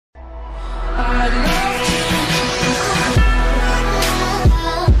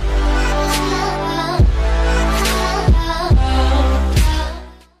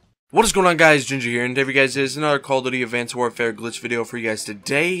What is going on, guys? Ginger here, and today, guys, is another Call of Duty Advanced Warfare glitch video for you guys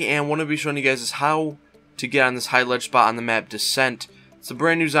today. And what I'll be showing you guys is how to get on this high ledge spot on the map Descent. It's a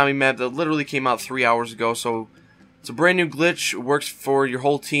brand new zombie map that literally came out 3 hours ago, so it's a brand new glitch. It works for your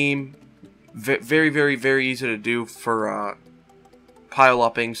whole team. Very easy to do for pile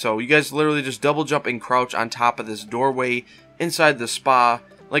upping. So you guys literally just double jump and crouch on top of this doorway inside the spa.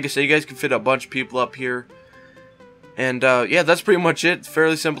 Like I said, you guys can fit a bunch of people up here. And yeah, that's pretty much it. It's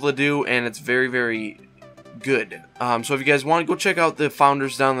fairly simple to do, and it's very good. So if you guys want, go check out the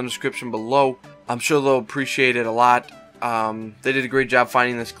founders down in the description below. I'm sure they'll appreciate it a lot. They did a great job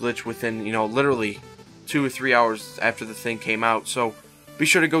finding this glitch within, you know, literally 2 or 3 hours after the thing came out. So be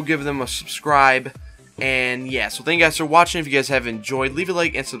sure to go give them a subscribe. And yeah, so thank you guys for watching. If you guys have enjoyed, leave a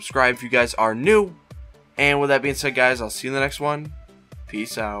like and subscribe if you guys are new. And with that being said, guys, I'll see you in the next one.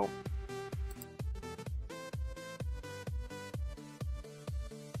 Peace out.